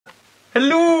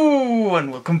Hello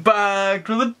and welcome back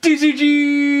to the TCG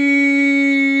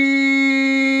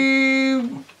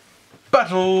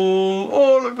Battle.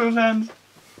 Oh, look at those hands.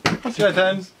 What's he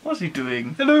doing? What's he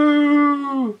doing?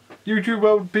 Hello, YouTube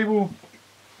world people.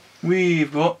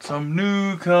 We've got some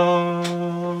new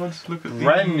cards. Look at these.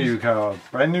 Brand new cards.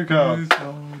 New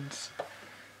cards.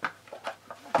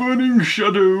 Burning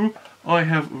Shadow. I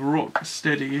have Rock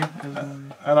Steady.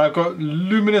 And I've got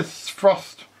Luminous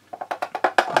Frost.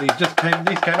 These came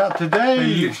out today.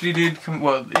 They literally did come.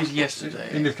 Well, it's yesterday.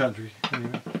 In this country,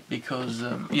 anyway. Because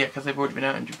yeah, because they've already been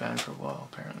out in Japan for a while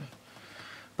apparently.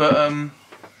 But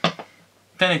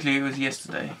technically it was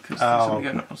yesterday because this will be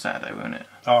going up on Saturday, won't it?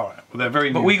 All right. Well, they're very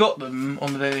new. But we got them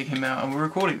on the day they came out, and we're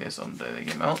recording this on the day they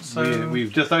came out. So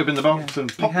we've just opened the box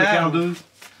and popped the counters.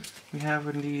 We have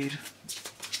indeed.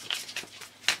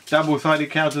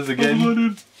 Double-sided counters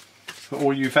again. For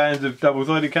all you fans of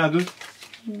double-sided counters.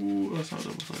 Ooh, that's not a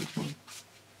double-sided one.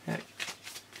 Heck.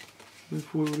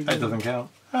 That doesn't count.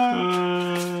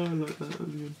 Like that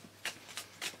again.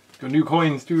 Got new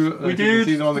coins too. We did. You can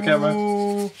see them on the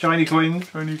camera. Shiny coins.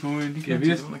 Shiny coin. Give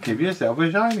yourself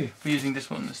a shiny. We're using this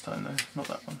one this time though, not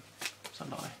that one. It's a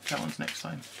lie. That one's next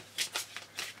time.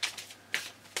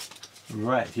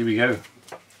 Right, here we go.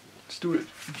 Let's do it.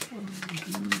 1,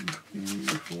 2,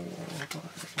 3, 4, 5,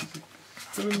 6,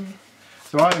 7.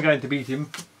 So I'm going to beat him.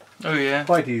 Oh yeah.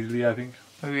 Quite easily, I think.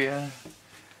 Oh yeah.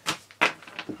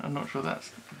 I'm not sure that's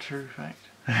a true fact.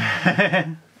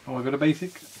 Oh, I got a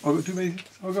basic. I got 2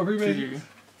 basics. I got 3 basics. Did you?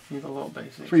 You got a lot of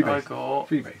basics. 3 basics. I got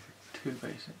 3 basics. 2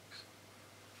 basics.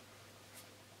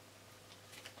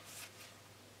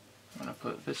 I'm gonna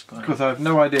put this guy. Because I have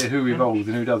no idea who evolves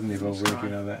and who doesn't evolve or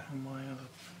anything like that. On my other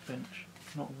bench,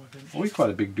 not on my bench. Oh, he's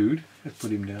quite a big dude. Let's put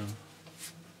him down.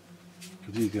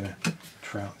 Because he's gonna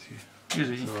trounce you. Is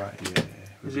he? It's alright, yeah.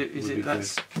 Is it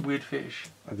that's weird fish?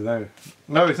 I don't know.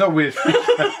 No, it's not weird fish.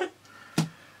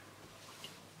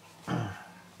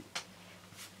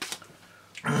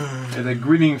 There's a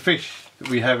grinning fish that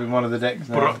we have in one of the decks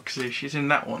now. Broxish, it's in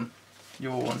that one.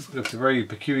 Your one. It looks a very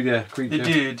peculiar creature. It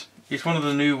did. It's one of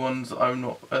the new ones that I'm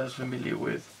not as familiar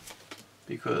with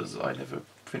because I never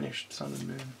finished Sun and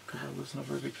Moon because I was not a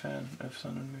very big fan of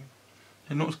Sun and Moon.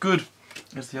 They're not as good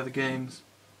as the other games.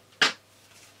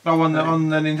 Oh, on the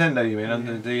Nintendo, you mean? Yeah. On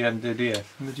the DS?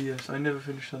 On the DS. I never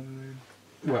finished Sun and Moon.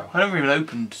 Well, I never even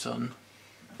opened Sun.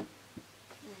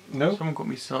 No? Someone got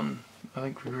me Sun, I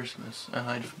think for Christmas, and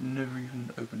I've never even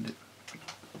opened it.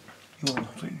 You're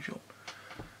not in the shop.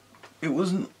 It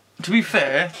wasn't... To be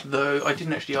fair, though, I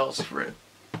didn't actually ask for it.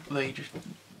 They just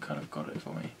kind of got it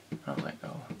for me. I was like,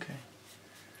 oh, okay.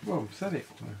 Well, sell it.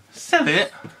 Sell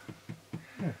it?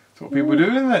 Yeah, that's what people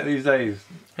do, isn't it, these days?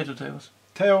 Heads or tails?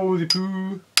 Tails,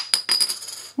 poo.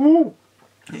 Woo!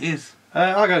 It is.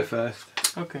 I'll go first.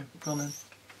 Okay, go on then.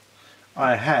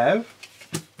 I have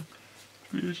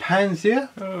Pansia,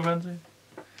 Oh, fancy.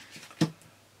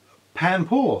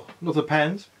 Panpour, lots of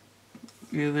pans,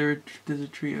 Yeah, there's a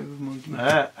trio of monkeys.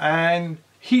 and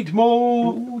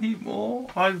Heatmore. Ooh, heap more.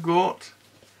 I've got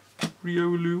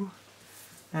Riolu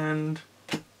and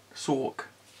Sork.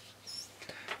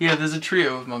 Yeah, there's a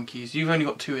trio of monkeys. You've only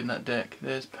got 2 in that deck.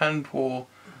 There's Panpour,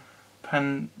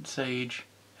 Pansage,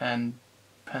 and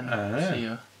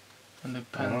Pansia. And the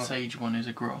Pansage one is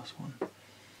a grass one.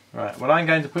 Right, well I'm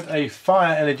going to put a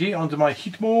fire energy onto my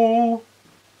Heatmore.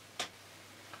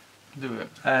 Do it.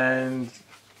 And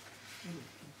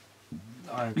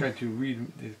I'm going to read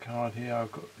this card here.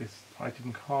 I've got this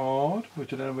item card,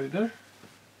 which I don't know what it does.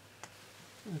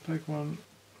 The Pokemon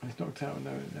is knocked out.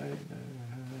 No.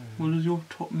 What does your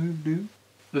top move do?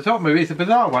 The top move is a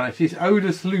bizarre one. It's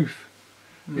Odor Sleuth.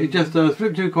 It just does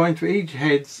flip 2 coins for each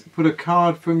heads. Put a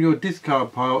card from your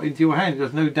discard pile into your hand. It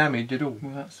does no damage at all.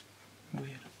 Well, that's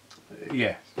weird.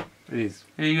 Yes, it is.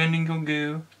 Are you ending on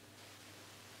go?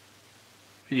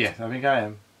 Yes, I think I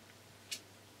am.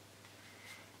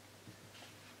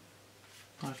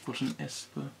 I've got an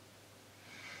Esper.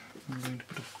 I'm going to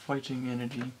put a fighting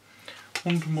energy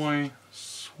onto my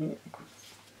Sork.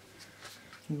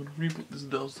 I'm going to read what this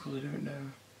does because I don't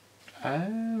know.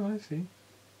 Oh, I see.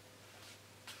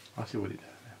 I see what it does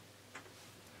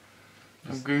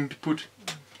now. I'm going to put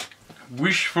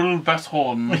Wishful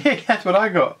Baton. That's what I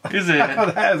got. Is it? I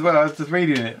got that as well. I was just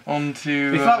reading it.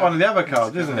 Onto. It's like one of the other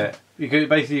cards, isn't it? You can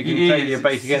basically take your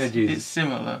basic energies. It's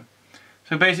similar.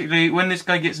 So basically, when this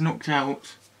guy gets knocked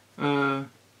out,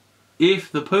 if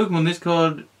the Pokemon this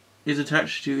card is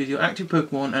attached to is your active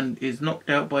Pokemon and is knocked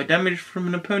out by damage from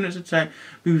an opponent's attack,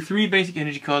 move 3 basic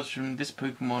energy cards from this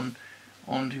Pokemon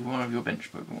onto one of your bench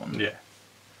Pokemon. Yeah.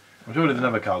 I'm sure there's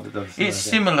another card that does. It's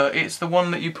similar. It's the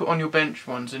one that you put on your bench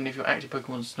once, and if your active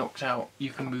Pokemon's knocked out,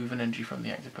 you can move an energy from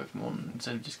the active Pokemon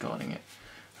instead of discarding it.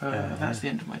 That's the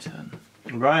end of my turn.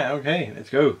 Right. Okay. Let's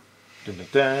go. Dun, dun,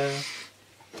 dun.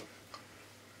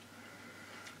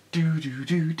 Do do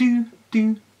do do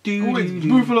do do. Oh, it's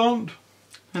Bouffalant.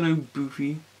 Hello,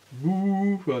 Boofy.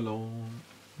 Bouffalant.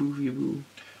 Boofy boo.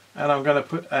 And I'm going to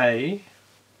put a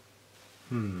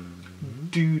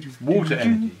water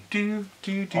energy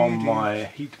on my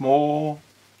Heatmore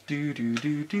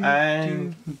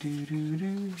and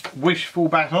Wishful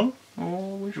Baton.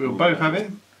 We'll both have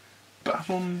it.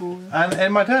 Baton boy. And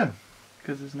end my turn.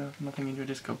 Because there's nothing in your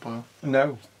discard pile.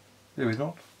 No, there is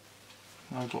not.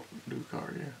 I've got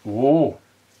Lucario. Whoa.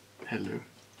 Hello.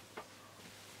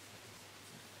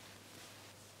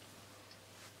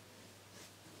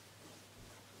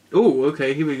 Oh,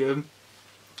 okay, here we go.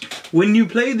 When you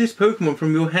play this Pokemon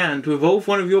from your hand to evolve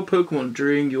one of your Pokemon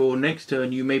during your next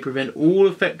turn, you may prevent all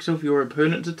effects of your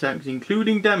opponent's attacks,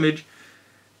 including damage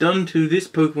done to this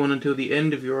Pokemon until the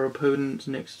end of your opponent's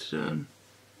next turn.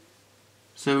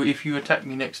 So if you attack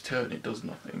me next turn, it does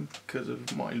nothing because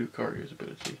of my Lucario's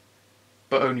ability.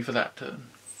 But only for that turn.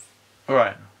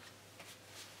 Alright.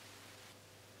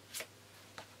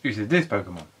 You said this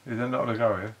Pokemon. Is that not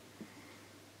Lucario?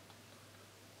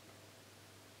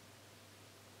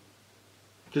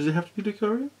 Does it have to be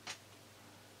Lucario?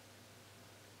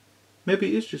 Maybe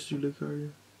it is just a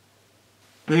Lucario.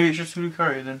 Maybe it's just a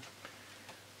Lucario then.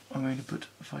 I'm going to put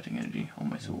fighting energy on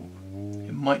my sword.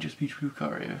 It might just be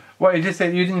Lucario. Well, you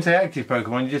didn't say active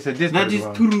Pokemon, you just said this Pokemon. That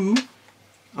is true.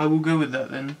 I will go with that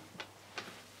then.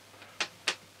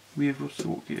 We have got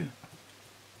Sork here.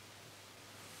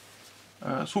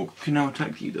 Sork can now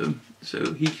attack you though,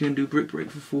 so he can do Brick Break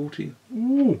for 40.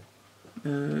 Ooh.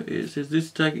 It says this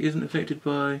attack isn't affected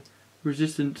by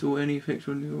resistance or any effects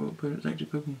on your opponent's active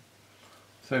Pokemon.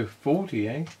 So 40,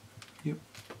 eh? Yep.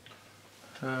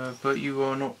 But you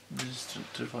are not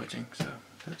resistant to fighting, so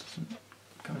that doesn't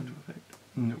come into effect.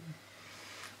 No.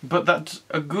 But that's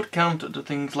a good counter to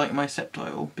things like my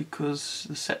Sceptile, because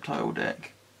the Sceptile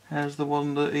deck has the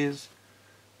one that is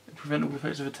prevent all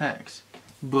effects of attacks.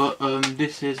 But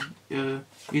this is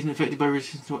isn't affected by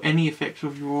resistance or any effects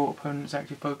of your opponent's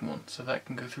active Pokemon, so that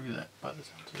can go through that by the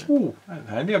sounds of it. Ooh, that's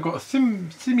handy. I've got a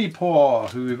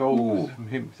Simipour who evolves from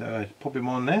him, so I pop him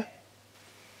on there.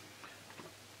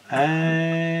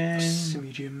 And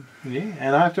Simigym. Yeah,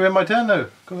 and I have to end my turn though,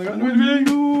 because I got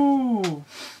no.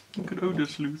 Look at Odor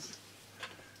Sleuth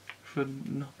for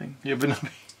nothing. Yeah, but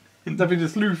nothing to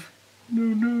sleuth.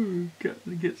 No,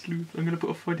 get Sleuth. I'm gonna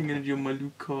put a fighting energy on my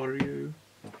Lucario.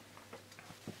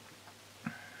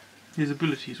 His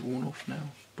ability is worn off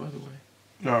now, by the way.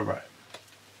 Alright.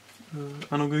 And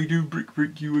I'm going to do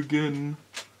Brick you again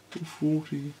for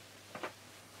 40.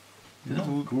 That's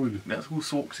all good. That's all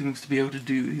Sork seems to be able to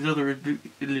do.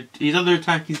 His other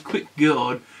attack is Quick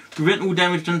Guard. Prevent all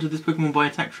damage done to this Pokemon by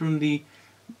attack from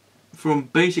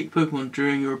basic Pokemon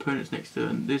during your opponent's next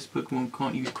turn. This Pokemon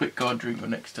can't use Quick Guard during your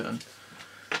next turn.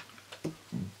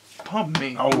 Pardon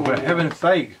me. Oh, for heaven's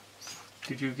sake.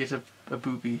 Did you get a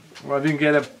booby? Well, I didn't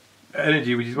get a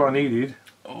energy, which is what I needed.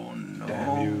 Oh no.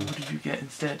 Damn you. What did you get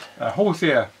instead? A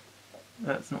Horsear.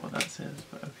 That's not what that says,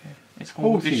 but okay. It's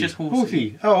Horsey. It's just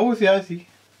Horsey. Oh, Horsey, I see.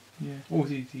 Yeah.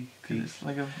 Horsey. Because it's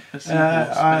like a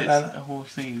seahorse, but it's a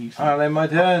horsey. So. I'll end my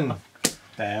turn.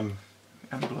 Damn.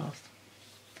 And blast.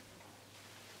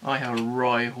 I have a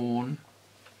Rhyhorn.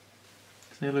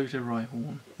 Say hello to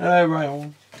Rhyhorn. Hello,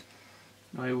 Rhyhorn.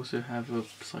 I also have a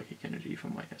Psychic Energy for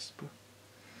my Esper.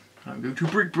 I'm going to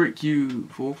Brick you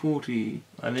for 40.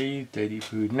 I need daily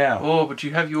food now. Oh, but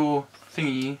you have your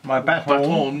thingy. My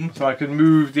baton. So I can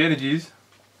move the energies.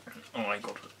 Oh my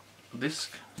god. This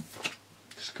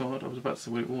card, I was about to say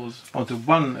what it was. Onto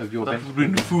one of your That would have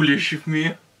been foolish of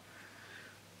me.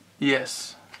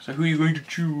 Yes. So who are you going to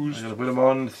choose? I'm going to put them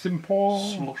on Simpour.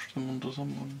 Slosh them onto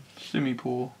someone.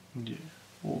 Simipour. Yeah.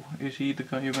 Or is he the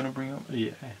guy you're going to bring up?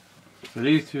 Yeah. So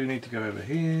these two need to go over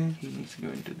here. He needs to go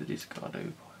into the discard pile.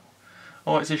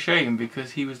 Oh, it's a shame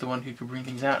because he was the one who could bring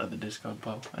things out of the discard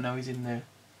pile, and now he's in there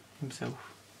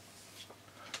himself.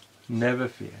 Never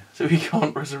fear. So he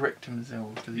can't resurrect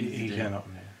himself. Because He cannot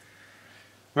now.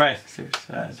 Right. So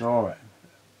that's alright.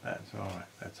 That's alright.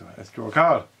 That's alright. Let's draw a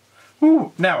card.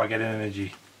 Ooh, now I get an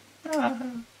energy. Who are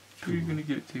you going to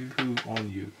give it to? Who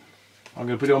on you? I'm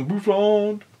going to put it on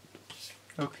Bouffalant.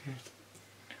 Okay.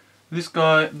 This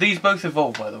guy, these both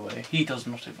evolve, by the way. He does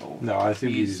not evolve. No, I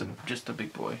think he's just a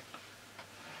big boy.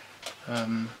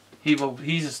 He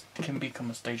can become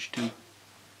a stage 2.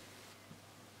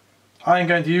 I'm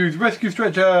going to use Rescue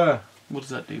Stretcher. What does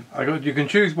that do? You can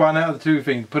choose one out of the two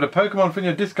things. Put a Pokemon from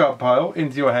your discard pile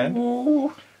into your hand.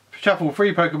 Ooh. Shuffle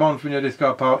 3 Pokemon from your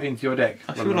discard pile into your deck.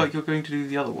 I feel like you're going to do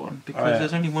the other one because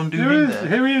there's only one dude in there.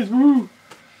 Here he is. Woo!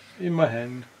 In my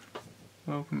hand.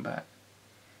 Welcome back.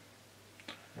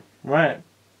 Right.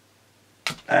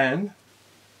 And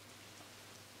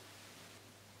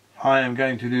I am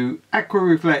going to do Aqua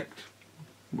Reflect.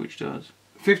 Which does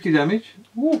 50 damage.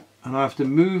 Ooh. And I have to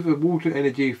move a water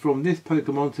energy from this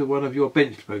Pokemon to one of your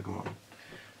benched Pokemon.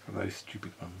 From those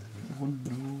stupid ones. Oh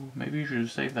no, maybe you should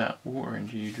have saved that water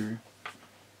energy you drew.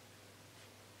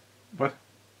 What?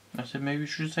 I said maybe you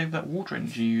should have saved that water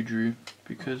energy you drew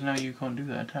because now you can't do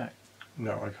that attack.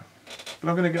 No, I can't.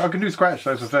 But I can do Scratch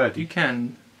though for 30. You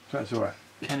can. So that's alright.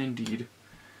 Can indeed.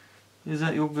 Is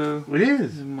that your go? It is.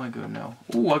 This is my go now.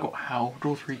 Oh, I got Howl.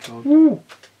 Draw 3 cards. Ooh.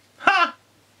 Ha!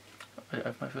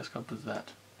 My first card was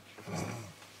that.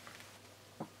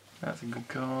 That's a good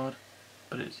card,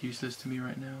 but it's useless to me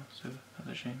right now, so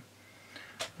that's a shame.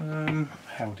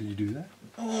 How did you do that?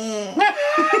 Oh.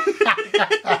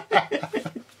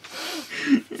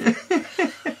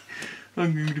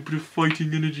 I'm going to put a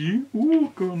fighting energy.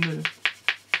 Ooh, go on there.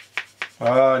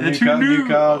 New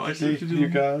card. Oh, New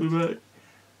card.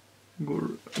 I'm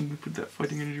going to put that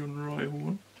fighting energy on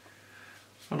Rhyhorn.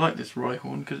 I like this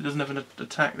Rhyhorn because it doesn't have an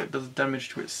attack that does damage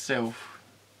to itself.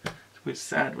 It's a bit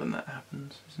sad when that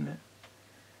happens, isn't it?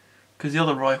 Because the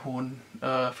other Rhyhorn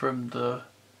from the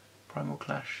Primal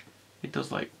Clash, it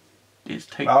does like its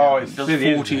takedown. It does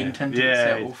silly, 40 and 10 to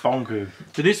itself. itself. It's bonkers.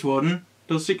 So this one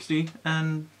does 60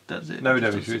 and that's it. No It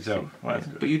just damage to does 60. itself. Well, that's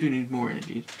Yeah, good. but you do need more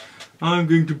energies. I'm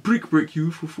going to break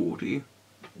you for 40.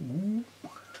 Ooh.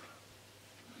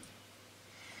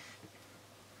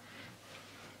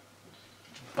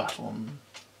 Baton.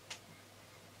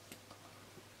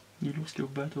 You lost your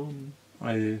baton.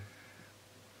 I did.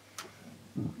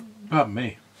 Pardon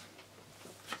me.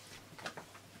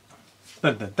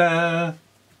 Da, da, da.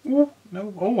 Ooh,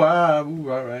 no. Oh, wow. Ooh,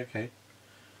 right, okay.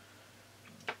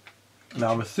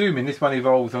 Now I'm assuming this one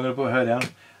evolves, so I'm going to put her down.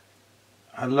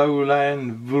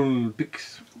 Alolan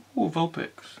Vulpix. Oh,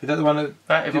 Vulpix. Is that the one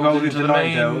that evolves into the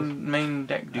Ninetales? main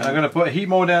deck, dude. And I'm going to put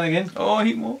Heatmore down again. Oh,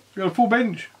 Heatmore. We've got a full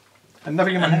bench. And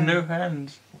nothing in my hand. No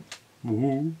hands.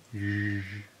 Ooh.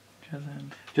 Jazz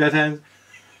hands. Jazz hands.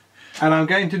 And I'm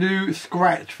going to do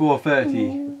Scratch for 30.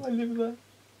 Ooh, I live that.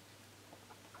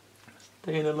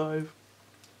 Staying alive.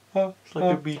 It's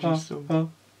like a Bee Gees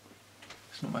song.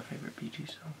 It's not my favourite Bee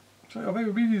Gees song. It's not your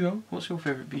favourite Bee Gees song? What's your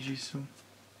favourite Bee Gees song?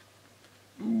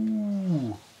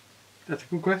 Ooh. That's a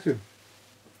good question.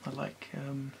 I like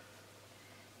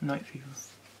Night Fever.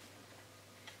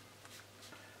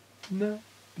 No.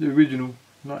 The original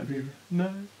Night Fever.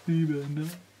 Night Fever,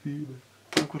 Night Fever.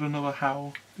 I've got another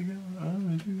Howl.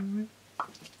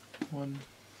 1,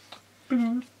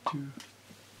 2,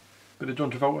 Bit of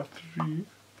John Travolta. 3.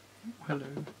 Hello.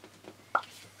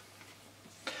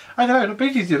 I don't know, the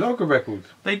Bee Gees do a lot of good records.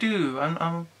 They do.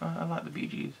 I like the Bee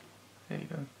Gees. There you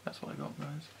go. That's what I got,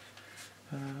 guys.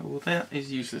 Well, that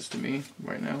is useless to me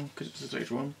right now because it's a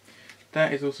stage 1.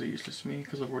 That is also useless to me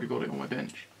because I've already got it on my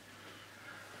bench.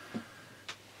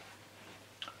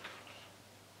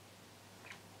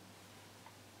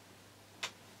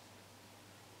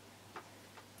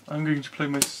 I'm going to play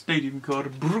my stadium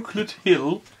card, Brooklet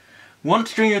Hill.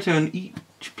 Once during your turn,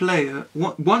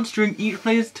 once during each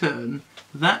player's turn,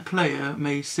 that player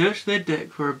may search their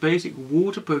deck for a basic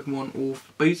water Pokemon or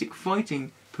basic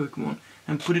fighting Pokemon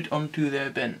and put it onto their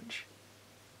bench.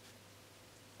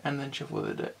 And then shuffle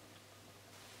their deck.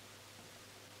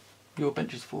 Your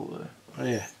bench is full though. Oh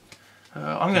yeah.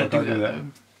 I'm going to do that though.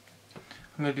 I'm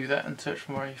going to do that and search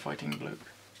for my fighting bloke.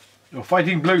 You're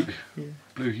fighting Bloke. Yeah.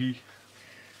 Blokey.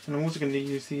 And I'm also going to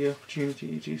use the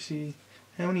opportunity to see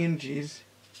how many energies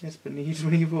Esper needs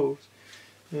when he evolves.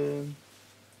 Along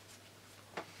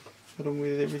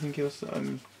with everything else that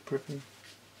I'm prepping.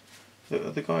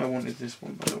 The guy I want is this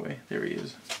one, by the way. There he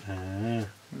is. I'm going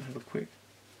to have a quick...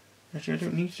 Actually, I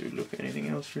don't need to look at anything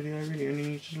else really. I really only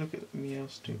need to look at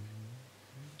Meowth too.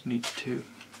 Needs 2.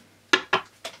 In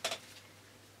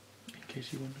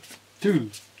case you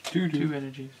wondered. 2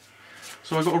 energies.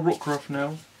 So I got a Rockruff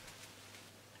now.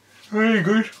 Very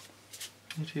good.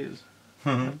 It is.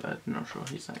 Mm-hmm. But I'm not sure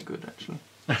he's that good actually.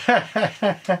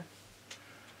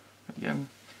 Yeah.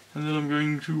 And then I'm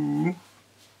going to...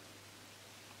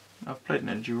 I've played an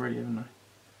energy already, haven't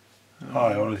I?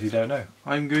 I honestly don't know.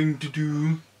 I'm going to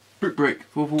do Brick Break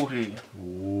for 40.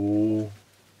 Ooh.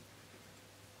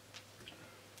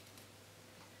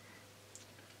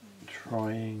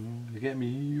 Trying to get me,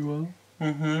 you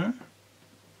are.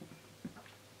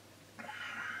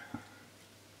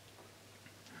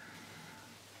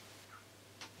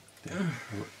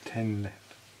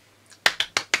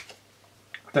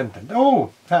 Dun, dun.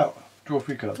 Oh, out. Draw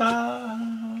 3 cards.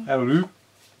 Ah. That'll do.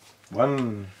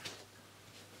 1.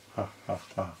 Ha ha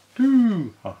ha.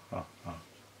 2. Ha ha ha.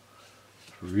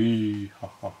 3. Ha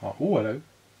ha ha. Oh, hello.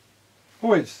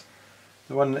 Oh, it's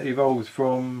the one that evolves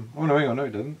from. Oh no, hang on, no,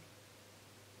 it doesn't.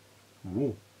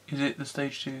 Ooh. Is it the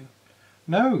stage 2?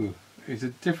 No, it's a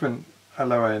different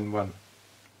Alolan one.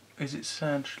 Is it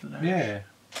Sandslash? Yeah.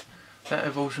 That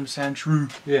evolves from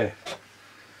Sandshrew. Yeah.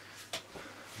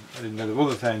 I didn't know there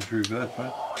was a Sandshrew, but that's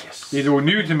fine. Oh, yes. These are all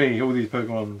new to me, all these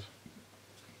Pokemons.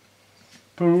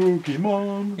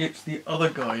 Pokemon. It's the other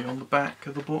guy on the back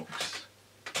of the box.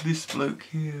 This bloke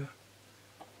here.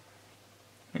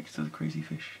 Next to the crazy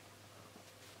fish.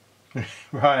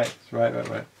 Right.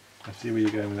 I see where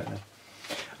you're going with that now.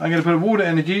 I'm going to put a water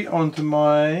energy onto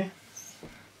my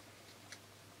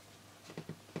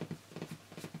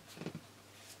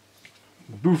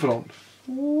Bouffalont.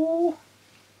 Ooh.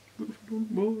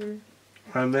 Boy.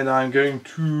 And then I'm going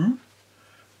to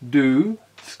do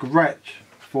Scratch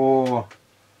for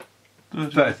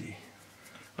 30.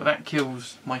 Well, that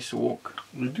kills my Sork.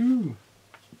 I do.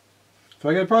 So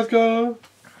I get a prize card.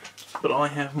 But I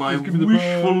have my Give me the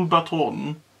wishful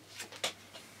baton.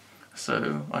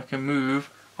 So I can move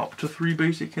up to 3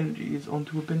 basic energies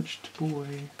onto a benched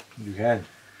boy. You can.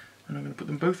 And I'm going to put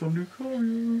them both on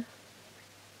Lucario.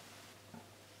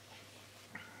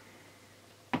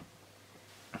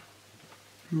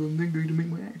 I'm then going to make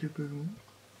my active Pokemon.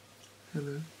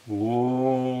 Hello.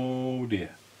 Oh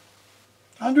dear.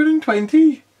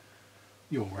 120?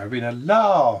 You're having a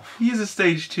laugh. He is a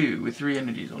stage 2 with 3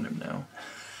 energies on him now.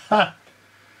 Ha!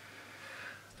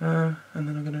 And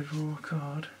then I'm going to draw a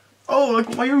card. Oh, I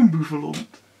got my own Bouffalont.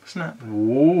 Snap.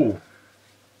 Whoa.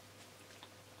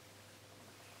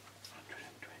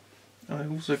 I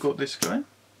also got this guy,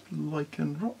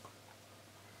 Lycanroc.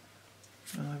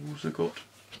 And I've also got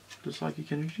the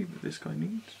Psychic Energy that this guy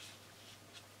needs.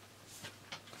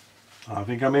 I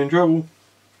think I'm in trouble.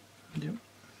 Yep.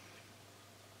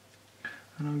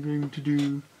 And I'm going to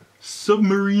do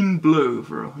Submarine Blow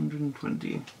for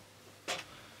 120.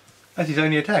 That's his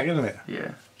only attack, isn't it?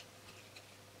 Yeah.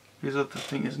 His other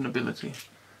thing is an ability.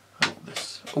 I got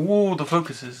this. Oh, the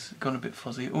focus has gone a bit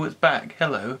fuzzy. Oh, it's back.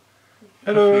 Hello.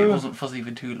 Hello. Hopefully it wasn't fuzzy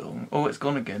for too long. Oh, it's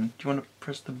gone again. Do you want to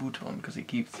press the button because it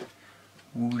keeps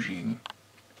whooshing?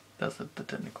 That's the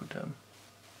technical term.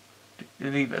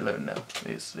 Leave it alone now.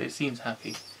 It seems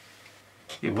happy.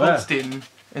 It pulsed in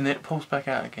and then it pulsed back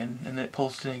out again and then it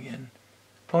pulsed in again.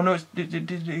 Oh no, it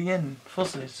did it again.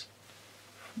 Fuzzies.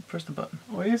 Press the button.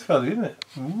 Oh, it is fuzzy, isn't it?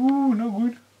 Ooh, no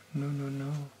good. No, no,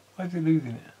 no. Why is it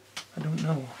losing it? I don't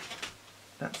know.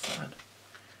 That's sad.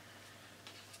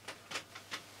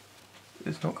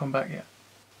 It's not come back yet.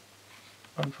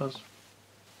 Unfuzz.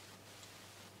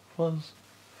 Fuzz.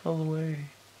 Fuzz away.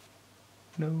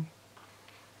 No.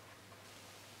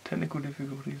 Technical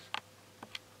difficulties.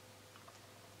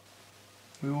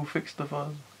 We will fix the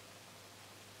fuzz.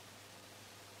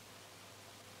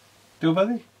 Still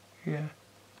fuzzy? Yeah.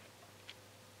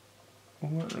 Oh,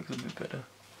 that looks a bit better.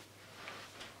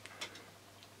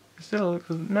 It still looks...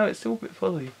 No, it's still a bit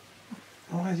fuzzy.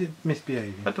 Why is it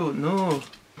misbehaving? I don't know.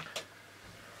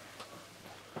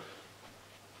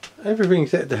 Everything's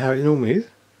set to how it normally is.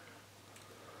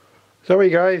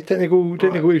 Sorry guys, technical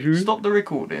issues. Stop the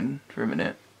recording for a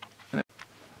minute.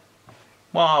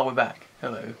 Wow, we're back.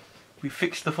 Hello. We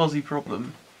fixed the fuzzy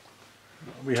problem.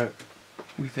 We hope.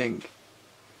 We think.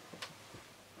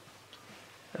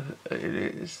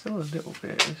 It's still a little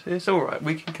bit. It's alright,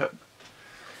 we can cope.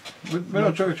 We're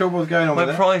not sure what's going on My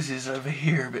with prize is over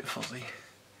here a bit fuzzy.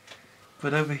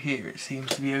 But over here it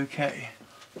seems to be okay.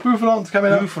 Bouffalont's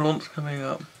coming up. Bouffalont's coming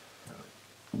up.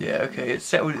 Yeah, okay, it's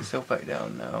settled itself back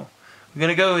down now. I'm going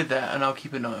to go with that and I'll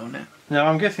keep an eye on it. Now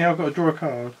I'm guessing I've got to draw a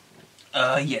card.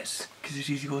 Yes, because it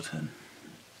is your turn.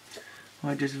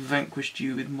 I just vanquished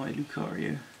you with my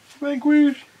Lucario.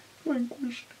 Vanquished!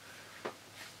 Vanquished.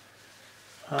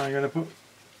 I'm going to put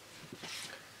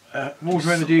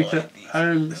water energy to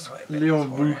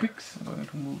Leon Rubix. I'm going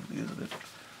to move the other bit.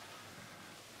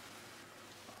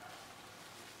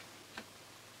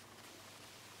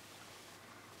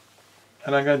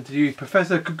 And I'm going to use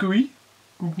Professor Kukui.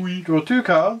 Draw 2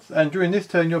 cards, and during this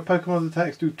turn your Pokemon's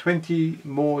attacks do 20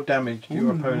 more damage to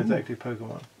your opponent's active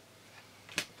Pokemon.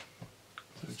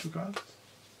 So 2 cards.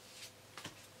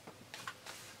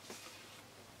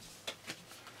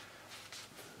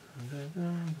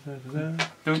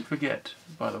 Don't forget,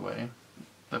 by the way,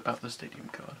 about the stadium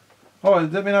card. Oh,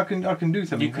 does that mean I can do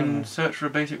something? You can search for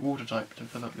a basic water type to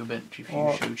fill up your bench if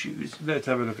you so choose. Let's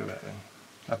have a look at that then.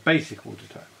 A basic water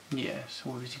type. Yes,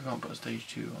 or if you can't put a stage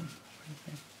 2 on,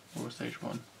 or a stage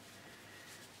 1.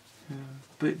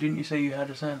 But didn't you say you had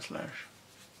a Sand Slash?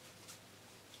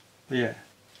 Yeah.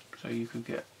 So you could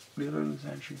get the Alolan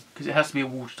Sandshrew. Because it has to be a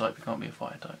water type, it can't be a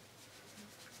fire type.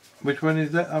 Which one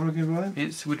is that I'm looking for then?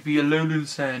 It would be Alolan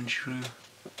Sandshrew.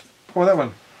 Oh, that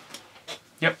one.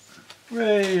 Yep.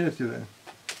 Hey, let's do that.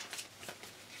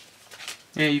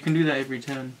 Yeah, you can do that every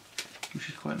turn, which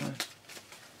is quite nice.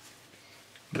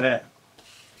 There.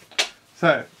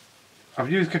 So,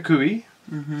 I've used Kakui,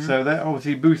 so that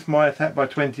obviously boosts my attack by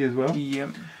 20 as well. Yep.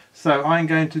 So I'm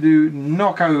going to do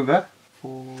Knockover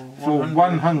For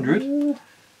 100. Ooh.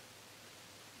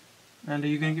 And are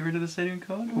you going to get rid of the stadium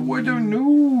card? Oh, I don't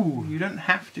know. You don't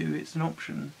have to, it's an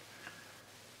option.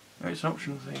 Oh, it's an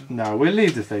optional thing. No, we'll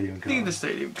leave the stadium card. Leave the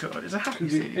stadium card. It's a happy It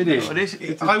stadium is.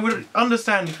 card. I would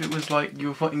understand if it was like you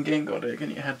were fighting Gengar deck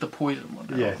and you had the poison one.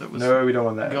 Yeah. That was No, we don't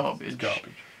want that. garbage. It's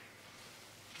garbage.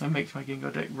 That makes my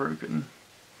Gengar deck broken.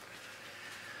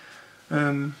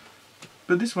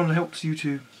 But this one helps you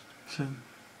too, so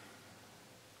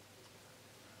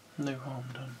no harm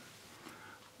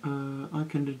done. I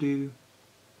can do.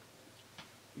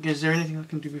 Is there anything I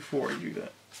can do before I do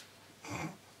that?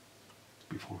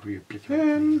 Before we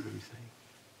obliterate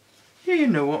Yeah, you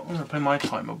know what? I'm going to play my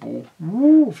timer ball.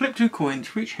 Woo. Flip 2 coins.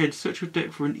 For each head, search your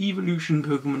deck for an evolution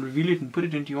Pokemon, reveal it and put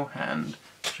it into your hand.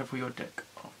 Shuffle your deck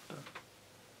after.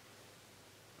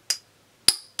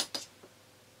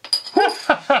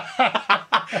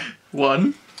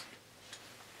 One.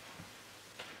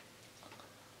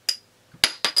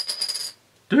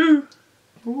 Two.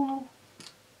 Four.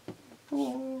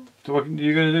 So what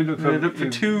you're going to do? Look for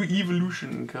 2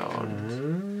 evolution cards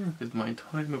with my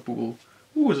timer ball.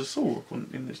 Oh, there's a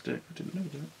Solrock in this deck. I didn't know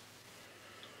that.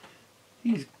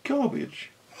 He's garbage.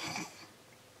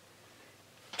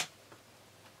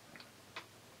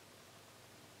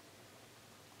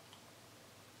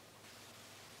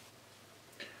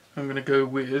 I'm going to go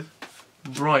with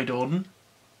Brydon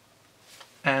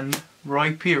and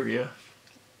Rhyperior.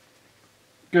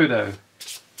 Goodo.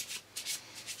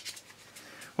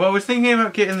 Well, I was thinking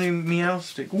about getting the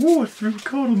Meowstic. Oh, I threw a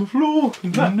card on the floor.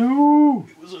 No.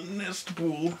 It was a nest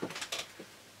ball.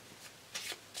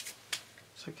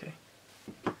 It's okay.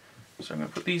 So I'm going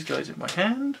to put these guys in my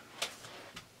hand.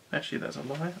 Actually, that's a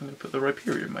lie. I'm going to put the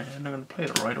Rhyperior in my hand. I'm going to play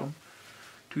the Rhydon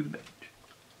to the bench.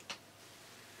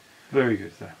 Very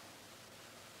good, sir.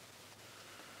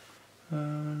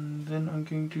 And then I'm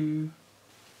going to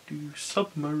do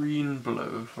Submarine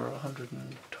Blow for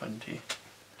 120.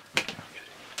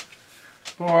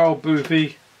 Poor old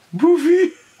Boofy.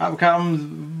 Boofy! Up comes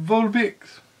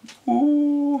Vulpix.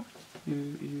 Ooh!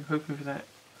 You hoping for that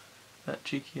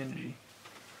cheeky energy?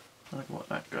 Like what,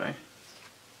 that guy?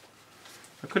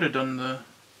 I could have done the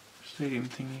stadium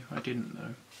thingy. I didn't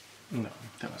though. No,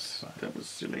 That was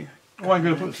silly. Oh, I'm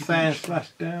going to put Sand Slash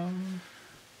down.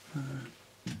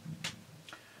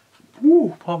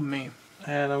 Woo! Pardon me.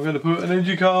 And I'm going to put an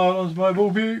energy card onto my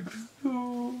Vulpix.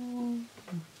 And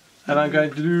I'm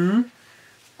going to do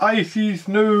Icy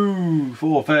Snow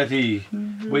for 30,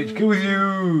 which kills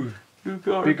you.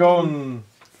 Be gone.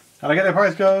 And I get the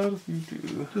prize card. You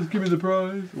do. Just give me the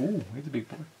prize. Ooh, he's a big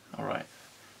boy. Alright.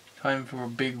 Time for a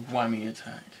big whammy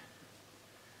attack.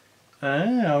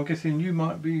 Ah, I'm guessing you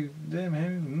might be them,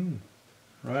 Harry.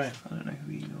 Right. I don't know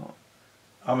who you got.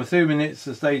 I'm assuming it's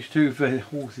a stage 2 for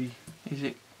Horsey. Is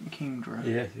it Kingdra?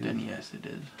 Yes, it Then is. yes, it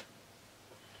is.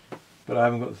 But I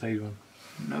haven't got the stage 1.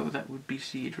 No, that would be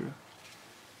Seadra.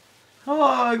 Oh,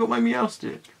 I got my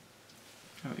Meowstic.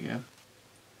 There we go.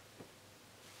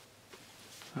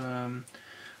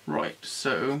 Right,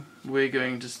 so we're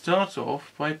going to start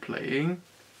off by playing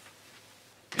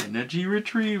Energy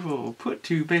Retrieval. Put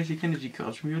 2 basic energy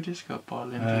cards from your discard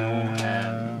pile into your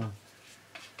hand.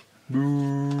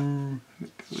 Boo. Go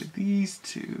with these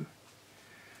 2.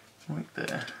 Right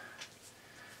there.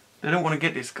 They don't want to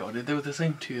get discarded. They were the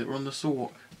same 2 that were on the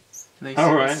Sork. And they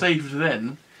Right. saved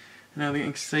then. Now they're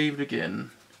getting saved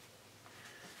again.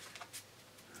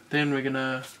 Then we're going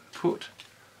to put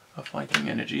a fighting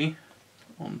energy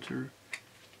onto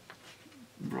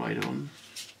Rhydon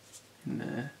in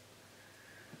there.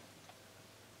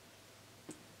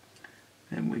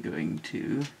 Then we're going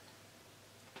to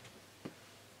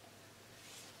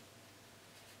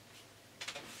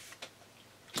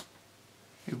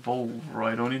evolve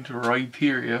Rhydon into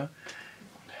Rhyperior,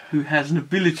 who has an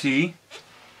ability.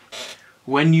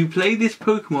 When you play this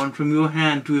Pokemon from your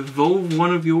hand to evolve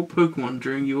one of your Pokemon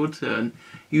during your turn,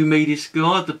 you may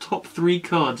discard the top 3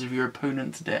 cards of your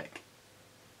opponent's deck.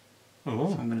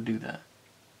 Oh. So I'm going to do that.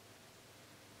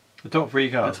 The top 3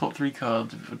 The cards. top 3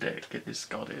 cards of your deck get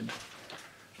discarded.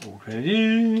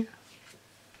 Okay.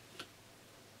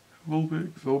 Vulpix.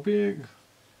 Vulpix.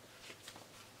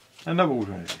 Another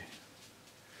water energy.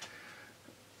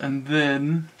 And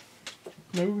then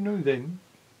No, then.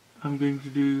 I'm going to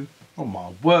do Oh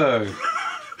my word.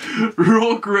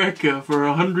 Rock Wrecker for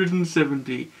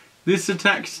 170. This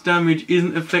attack's damage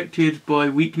isn't affected by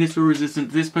weakness or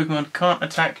resistance. This Pokemon can't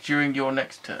attack during your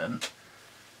next turn.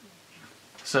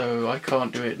 So I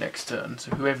can't do it next turn.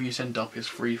 So whoever you send up is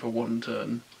free for one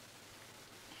turn.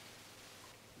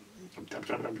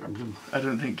 I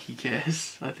don't think he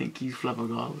cares. I think he's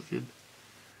flabbergasted.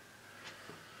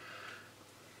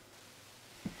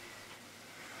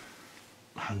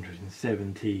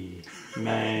 $170.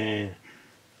 Man.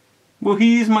 Well,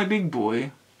 he is my big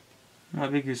boy. My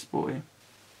biggest boy.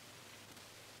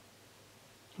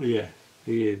 Yeah,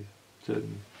 he is.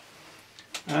 Certain.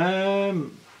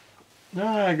 I'm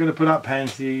gonna put up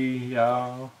Pansy.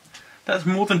 That's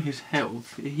more than his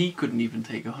health. He couldn't even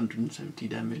take 170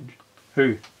 damage.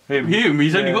 Who? Him.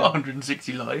 He's only got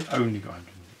 160 life. Only got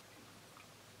 100.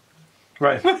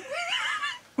 Right.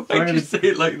 Why'd you say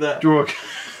it like that? Draw.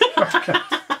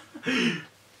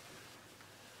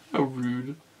 How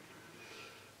rude.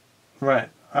 Right.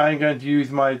 I'm going to use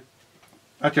my...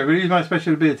 Actually, I'm going to use my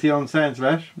special ability on Sand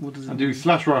Slash. What does it and do? do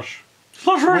Slash Rush.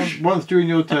 Slash Rush! Once during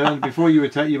your turn, before you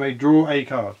attack, you may draw a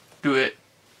card. Do it.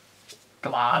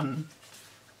 Come on.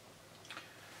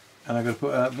 And I'm going to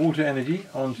put water energy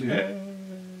onto it.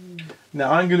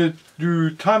 Now I'm going to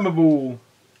do Timeable.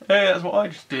 Hey, that's what I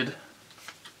just did.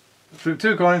 Flip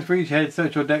 2 coins for each head,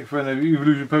 search your deck for an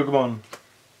evolution Pokemon.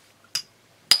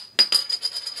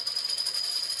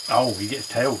 Oh, he gets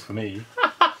tails for me.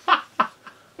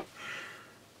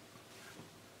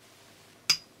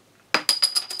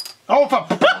 Oh,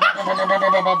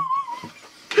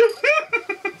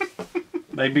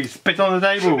 maybe spit on the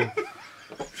table.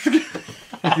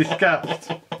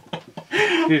 Disgust.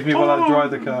 Excuse me while I dry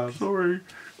the cards. Sorry.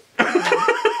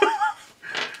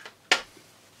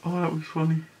 Oh, that was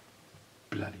funny.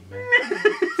 Bloody man.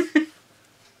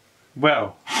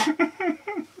 Well,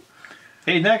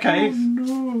 in that case,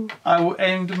 no. I will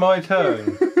end my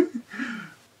turn.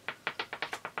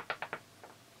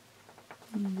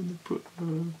 I'm gonna put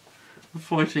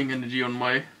fighting energy on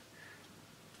my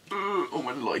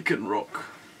Lycanroc.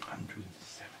 107.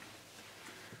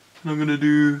 And I'm gonna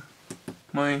do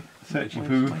my Searchy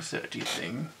thing. Searchy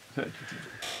thing.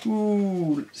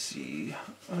 Ooh, let's see.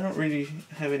 I don't really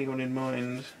have anyone in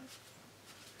mind.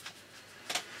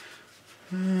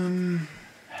 I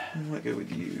might go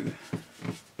with you.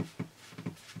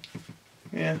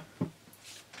 Yeah.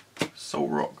 Soul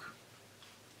Rock.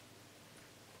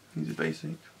 He's a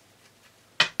basic.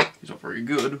 He's not very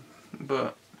good,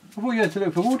 but... I thought you had to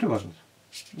look for water ones.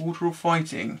 Water or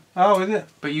fighting. Oh, is it?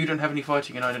 But you don't have any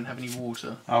fighting and I don't have any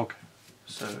water. Okay.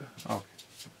 So... Okay.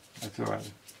 That's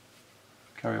alright.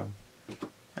 Carry on.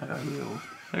 I will.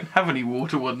 I don't have any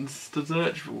water ones to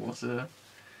search for, so...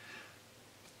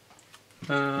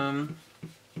 I've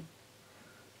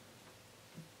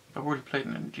already played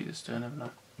an energy this turn, haven't I?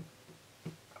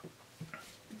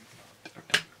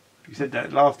 You said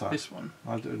that last time. This one.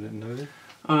 I didn't know this.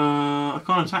 I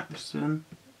can't attack this turn,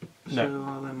 so No.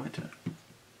 I'll end my turn.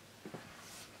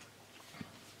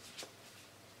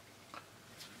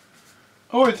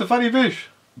 Oh, it's a funny fish.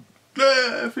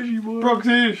 Yeah, fishy boy.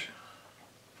 Broxish.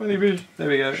 Funny fish. There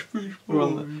we go. Fish We're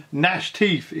on boy. the... Gnash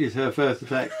Teeth is her first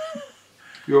attack.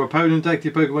 Your opponent's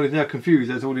active Pokemon is now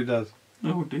confused. That's all it does.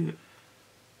 Oh dear.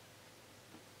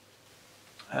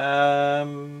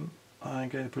 I'm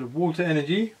going to put a water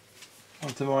energy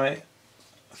onto my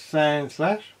Sand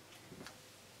Slash.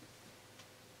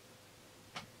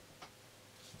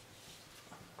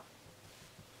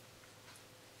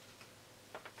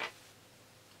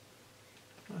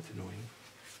 That's annoying.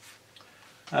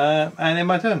 And then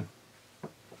my turn.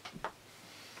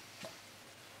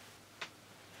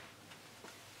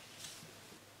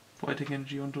 Fighting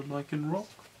energy onto Lycanroc.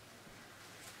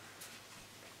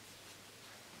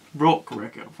 Rock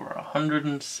Wrecker for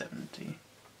 170.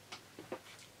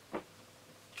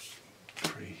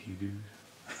 Crazy dude.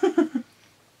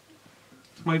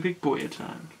 It's my big boy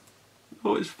attack.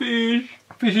 Oh, it's fish.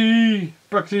 Fishy!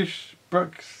 Bruxish.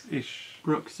 Bruxish.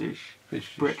 Bruxish.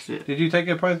 Fish. Brexit. Did you take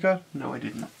a prize card? No, I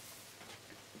didn't.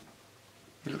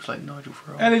 It looks like Nigel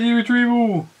Farage. Energy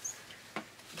retrieval!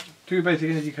 2 basic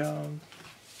energy cards.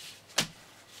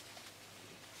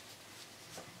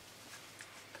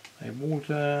 A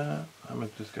water. I'm going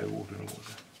to just go water and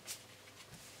water.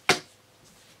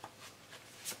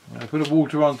 I'm going to put a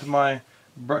water onto my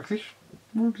Bruxish.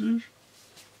 Bruxish.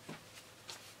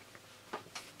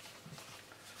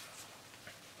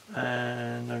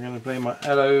 And I'm going to play my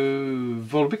Alolan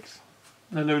Vulpix.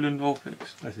 Alolan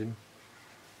Vulpix. That's him.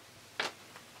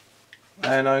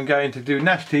 And I'm going to do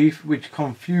Gnash Teeth, which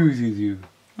confuses you.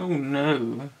 Oh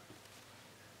no.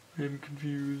 I'm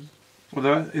confused.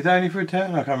 Well, is that only for a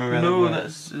turn? I can't remember. How No, that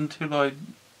that's until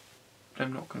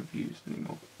I'm not confused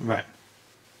anymore. right.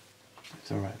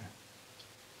 It's alright.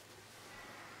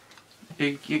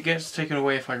 It gets taken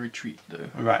away if I retreat though.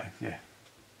 Right, yeah.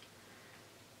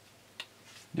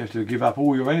 You have to give up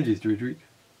all your energies to retreat.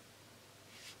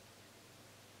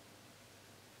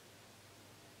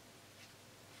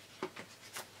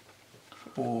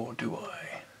 Or do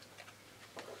I?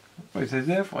 What it says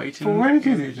there? Fighting 4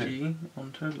 energies, is it? energy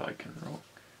onto Lycanroc.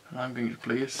 And I'm going to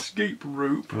play Escape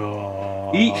Rope.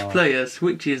 Oh. Each player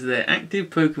switches their active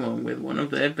Pokemon with one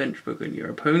of their bench Pokemon. Your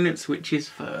opponent switches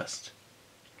first.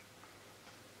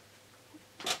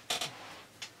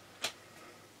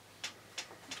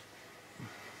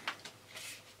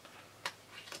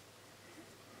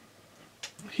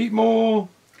 Heatmore.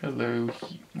 Hello,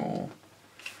 Heatmore.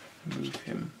 Move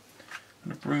him. I'm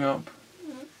going to bring up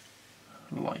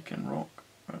Lycanroc.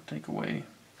 I'll take away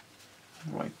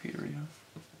Rhyperior,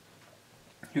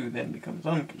 who then becomes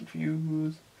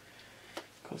unconfused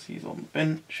because he's on the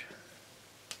bench.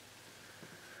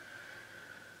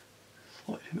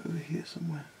 Slide him over here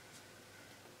somewhere.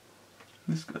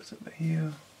 This guy's over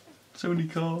here. So many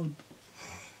cards.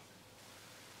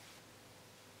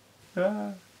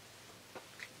 Ah.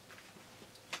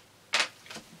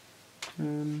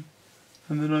 And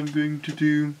then I'm going to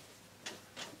do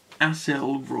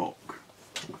Alolan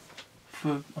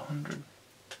for 100.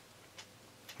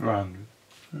 100.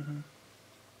 Mm-hmm.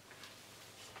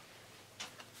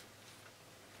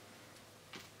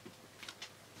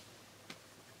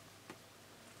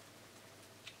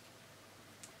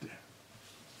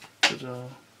 Ta-da.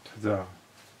 Ta-da.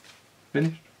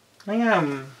 Finished? I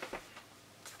am.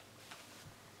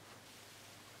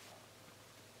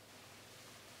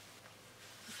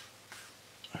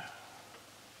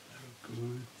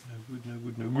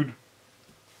 No good.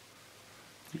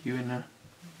 You in a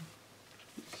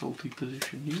salty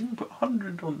position. You didn't put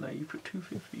 100 on there, you put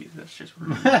 250. That's just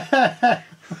rude.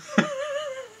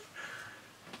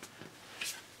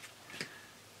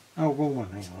 Oh, wrong one.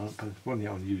 Hang on. I wasn't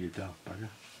on you, you daft bugger.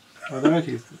 Oh, there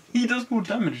actually is. He does more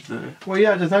damage though. Well,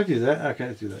 yeah, I just noticed that. Okay,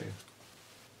 let's do that again.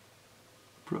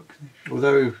 Proxy.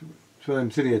 Although, for them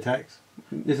silly attacks,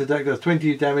 this attack does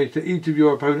 20 damage to each of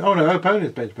your opponent. Oh no,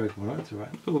 opponent's bench Pokemon, right? That's alright.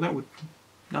 Oh, that would.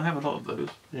 I have a lot of those.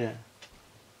 Yeah.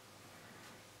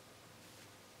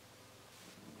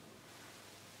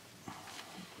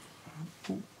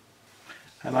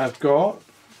 And I've got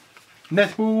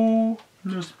Netball.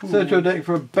 Search your deck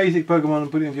for a basic Pokemon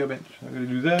and put it into your bench. I'm going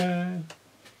to do that.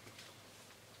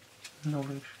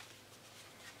 Knowledge.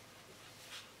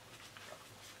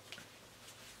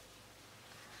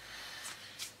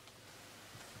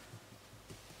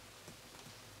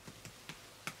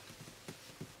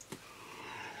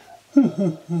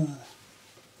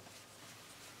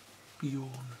 Yawn.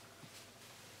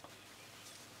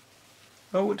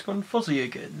 Oh, it's gone fuzzy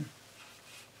again.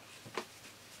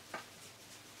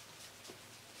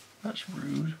 That's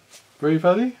rude. Very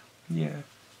fuzzy? Yeah.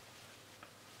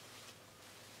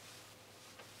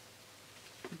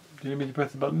 Do you need me to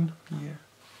press the button? Yeah.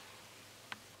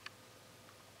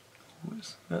 Oh,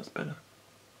 that's better.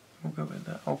 We'll go with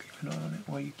that. I'll keep an eye on it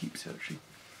while you keep searching.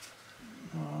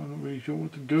 Oh, I'm not really sure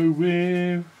what to go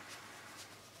with.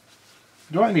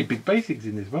 There aren't any big basics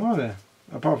in this one, are there?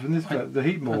 Apart from this, the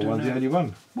Heatmore one's the only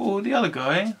one. Well, the other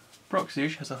guy,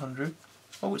 Broxish, has 100.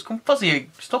 Oh, it's gone fuzzy.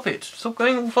 Stop it. Stop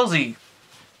going all fuzzy.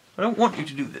 I don't want you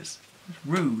to do this. It's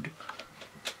rude.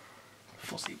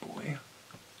 Fuzzy boy.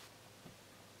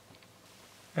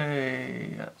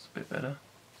 Hey, that's a bit better.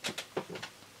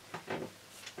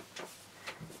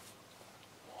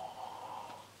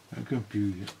 I'm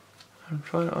confused. I'm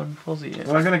trying to unfuzzy it.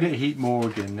 Well, I'm going to get Heatmore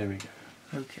again. There we go.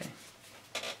 Okay.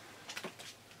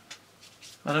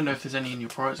 I don't know if there's any in your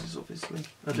prizes, obviously.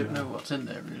 I don't know what's in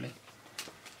there, really.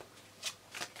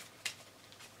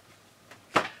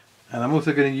 And I'm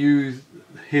also going to use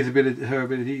his ability, her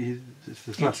ability,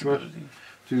 the slash rush,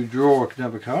 to draw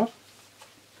another card.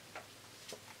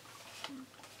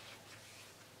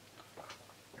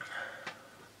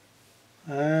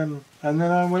 And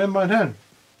then I will end my turn.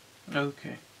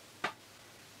 Okay.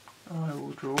 I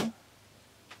will draw.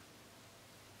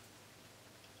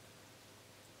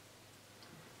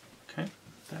 Okay.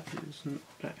 That is not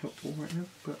that helpful right now,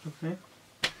 but okay.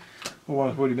 Well, I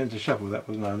was already meant to shuffle that,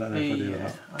 wasn't I? I don't know if I did or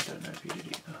not. I don't know if you did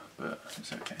either, but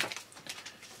it's okay.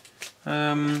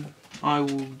 I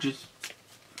will just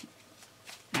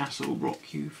Acid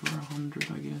rock you for 100,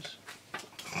 I guess.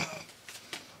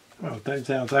 Well, don't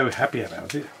sound so happy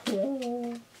about it.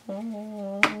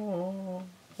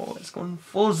 It's gone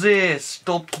fuzzy.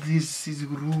 Stop this, is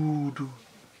rude.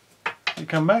 You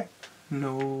come back?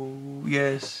 No.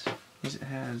 Yes. Yes, it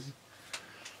has.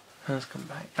 Has come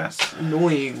back. That's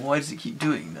annoying. Why does it keep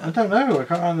doing I that? don't know. I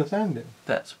can't understand it.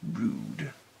 That's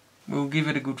rude. We'll give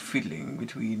it a good filling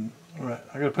between. Right,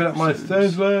 I'm going to put up my Stone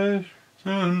Slash.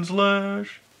 Stone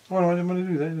Slash. Well, I didn't want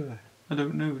to do that, did I? I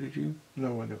don't know, did you?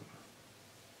 No, I don't.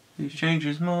 He's changed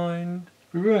his mind.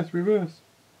 Reverse, reverse.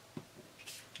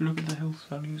 Look at the health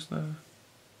values though.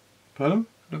 Pardon?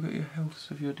 Look at your healths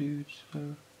of your dudes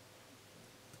though.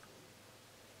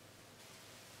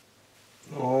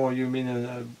 Oh, you mean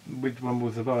which one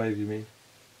will survive, you mean?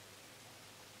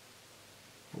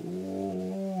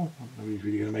 Oh, nobody's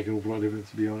really going to make an awful lot of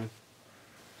difference, to be honest.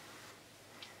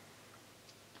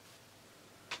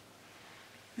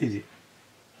 Is it?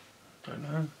 Don't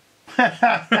know.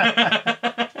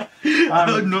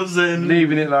 I'm not saying.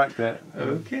 leaving it like that.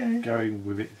 Okay. Going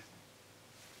with it.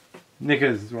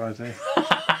 Knickers is what I say.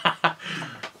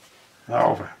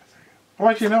 Oh, for heaven's sake. Oh,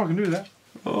 actually, no, I can do that.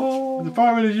 Oh. The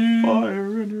fire energy.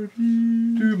 Fire energy.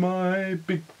 To my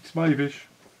big smiley fish.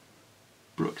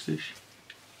 Bruxish.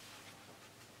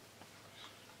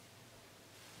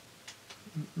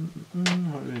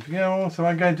 Anything else? So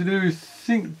I'm going to do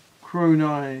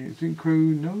synchronize.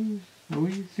 Synchronize.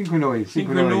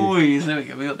 There we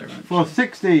go, we got there. For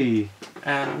 60.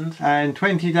 And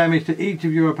 20 damage to each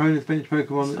of your opponent's bench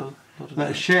Pokemon so,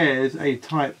 that shares a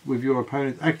type with your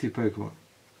opponent's active Pokemon.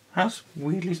 That's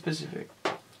weirdly specific.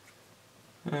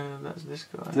 That's this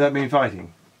guy. Does that mean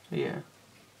fighting? Yeah.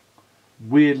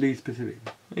 Weirdly specific.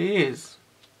 It is.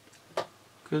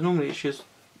 Because normally it's just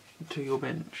to your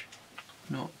bench,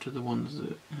 not to the ones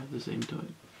that have the same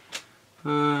type.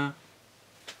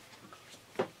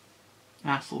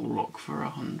 Alolan for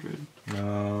 100.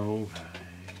 Okay.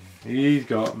 He's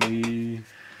got me.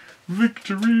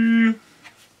 Victory!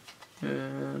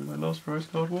 And my last prize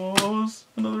card was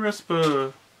another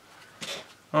Esper.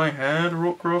 I had a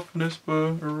Rockruff, an Esper,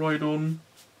 a Rhydon,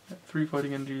 3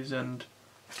 fighting energies, and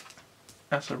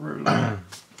Acerola.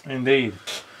 Indeed.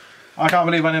 I can't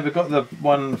believe I never got the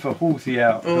one for Horsey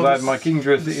out. Because I had my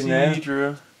Kingdra sitting there.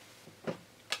 Seadra.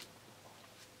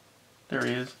 There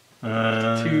he is.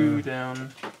 2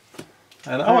 down.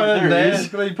 And there he there's is.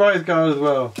 bloody prize card as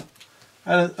well.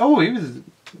 And oh, he was.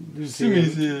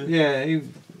 Simi's here. Yeah, he was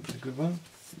a good one.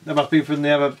 That must be from the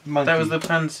other monkey. That was the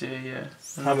Panseer, yeah.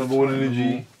 Hammerball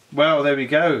energy. Well, there we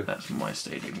go. That's my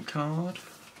stadium card.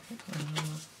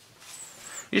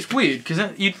 It's weird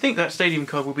because you'd think that stadium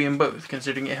card would be in both,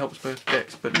 considering it helps both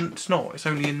decks, but it's not. It's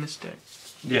only in this deck.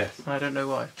 Yes. I don't know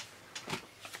why.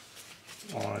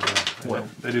 Oh, I don't know. Well,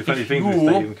 they do funny if things with you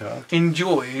stadium cards.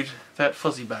 enjoyed that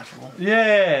fuzzy battle.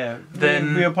 Yeah.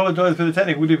 Then we apologise for the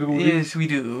technical difficulties. Yes, we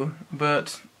do,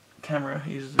 but camera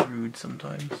is rude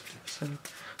sometimes. So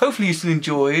hopefully you still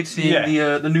enjoyed seeing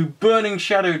the new Burning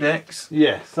Shadow decks.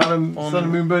 Yes, Sun and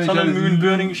Moon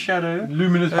Burning Shadow.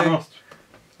 Luminous Frost.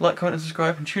 Like, comment and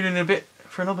subscribe and tune in a bit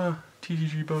for another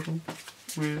TCG Battle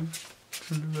with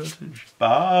some new vertage.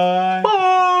 Bye.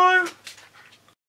 Bye!